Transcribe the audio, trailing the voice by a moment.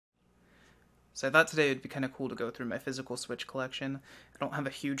So I thought today it'd be kind of cool to go through my physical Switch collection. I don't have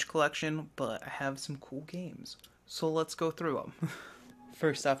a huge collection, but I have some cool games. So let's go through them.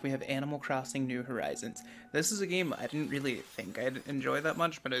 First off, we have Animal Crossing New Horizons. This is a game I didn't really think I'd enjoy that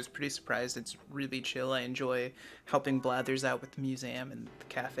much, but I was pretty surprised. It's really chill. I enjoy helping Blathers out with the museum, and the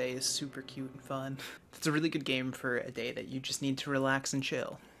cafe is super cute and fun. It's a really good game for a day that you just need to relax and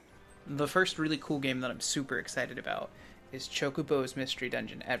chill. The first really cool game that I'm super excited about is Chocobo's Mystery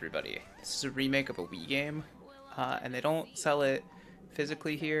Dungeon Everybody. This is a remake of a Wii game, and they don't sell it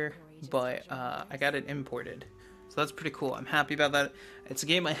physically here, but I got it imported. So that's pretty cool. I'm happy about that. It's a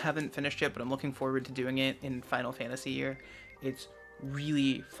game I haven't finished yet, but I'm looking forward to doing it in Final Fantasy year. It's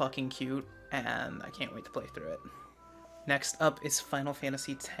really fucking cute, and I can't wait to play through it. Next up is Final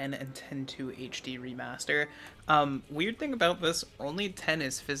Fantasy X and X-2 HD Remaster. Weird thing about this, only 10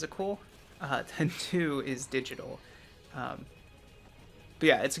 is physical, X-2 is digital. But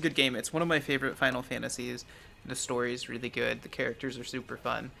yeah, it's a good game. It's one of my favorite Final Fantasies. The story is really good. The characters are super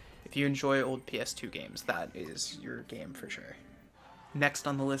fun. If you enjoy old PS2 games, that is your game for sure. Next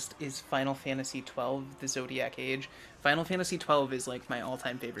on the list is Final Fantasy XII, The Zodiac Age. Final Fantasy XII is like my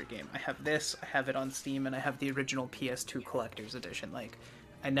all-time favorite game. I have this, I have it on Steam, and I have the original PS2 Collector's Edition. Like,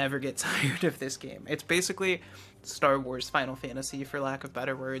 I never get tired of this game. It's basically Star Wars Final Fantasy, for lack of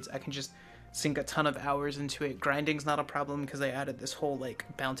better words. I can just sink a ton of hours into it. Grinding's not a problem because I added this whole, like,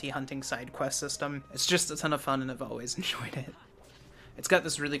 bounty hunting side quest system. It's just a ton of fun, and I've always enjoyed it. It's got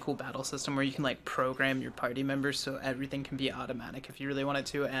this really cool battle system where you can like program your party members so everything can be automatic if you really want it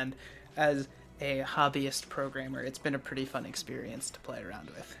to, and as a hobbyist programmer, it's been a pretty fun experience to play around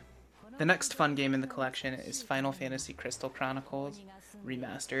with. The next fun game in the collection is Final Fantasy Crystal Chronicles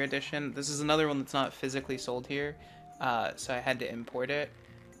Remaster Edition. This is another one that's not physically sold here, so I had to import it.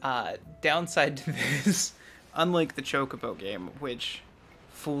 Downside to this, unlike the Chocobo game, which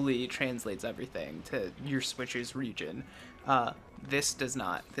fully translates everything to your Switch's region, this does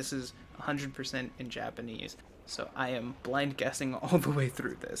not. This is 100% in Japanese, so I am blind guessing all the way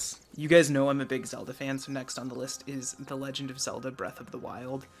through this. You guys know I'm a big Zelda fan, so next on the list is The Legend of Zelda Breath of the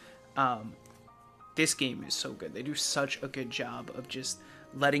Wild. This game is so good. They do such a good job of just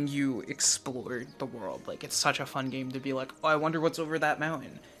letting you explore the world. Like, it's such a fun game to be like, oh, I wonder what's over that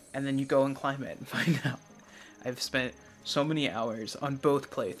mountain, and then you go and climb it and find out. I've spent so many hours on both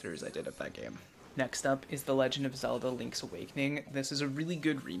playthroughs I did of that game. Next up is The Legend of Zelda Link's Awakening. This is a really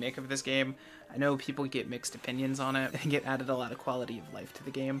good remake of this game. I know people get mixed opinions on it and get added a lot of quality of life to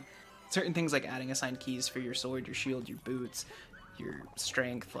the game. Certain things like adding assigned keys for your sword, your shield, your boots, your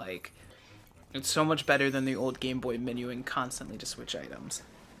strength, like, it's so much better than the old Game Boy menuing constantly to switch items.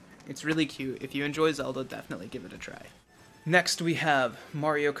 It's really cute. If you enjoy Zelda, definitely give it a try. Next we have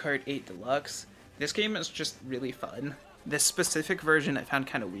Mario Kart 8 Deluxe. This game is just really fun. This specific version I found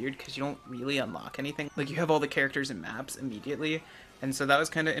kind of weird because you don't really unlock anything. Like, you have all the characters and maps immediately, and so that was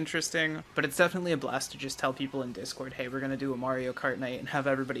kind of interesting. But it's definitely a blast to just tell people in Discord, hey, we're going to do a Mario Kart night, and have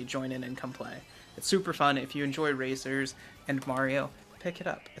everybody join in and come play. It's super fun. If you enjoy racers and Mario, pick it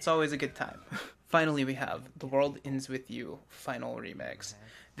up. It's always a good time. Finally, we have The World Ends With You Final Remix.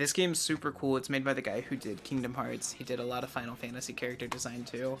 This game's super cool. It's made by the guy who did Kingdom Hearts. He did a lot of Final Fantasy character design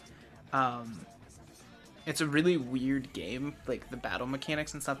too. It's a really weird game, like the battle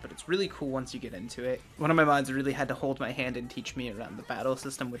mechanics and stuff, but it's really cool once you get into it. One of my mods really had to hold my hand and teach me around the battle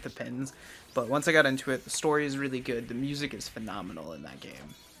system with the pins, but once I got into it, the story is really good, the music is phenomenal in that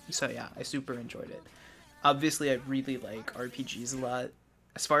game. So yeah, I super enjoyed it. Obviously, I really like RPGs a lot.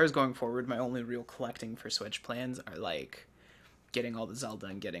 As far as going forward, my only real collecting for Switch plans are like getting all the Zelda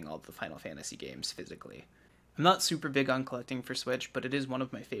and getting all the Final Fantasy games physically. I'm not super big on collecting for Switch, but it is one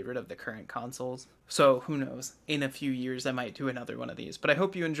of my favorite of the current consoles. So who knows, in a few years I might do another one of these. But I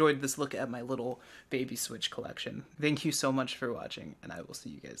hope you enjoyed this look at my little baby Switch collection. Thank you so much for watching, and I will see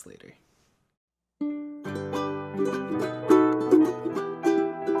you guys later.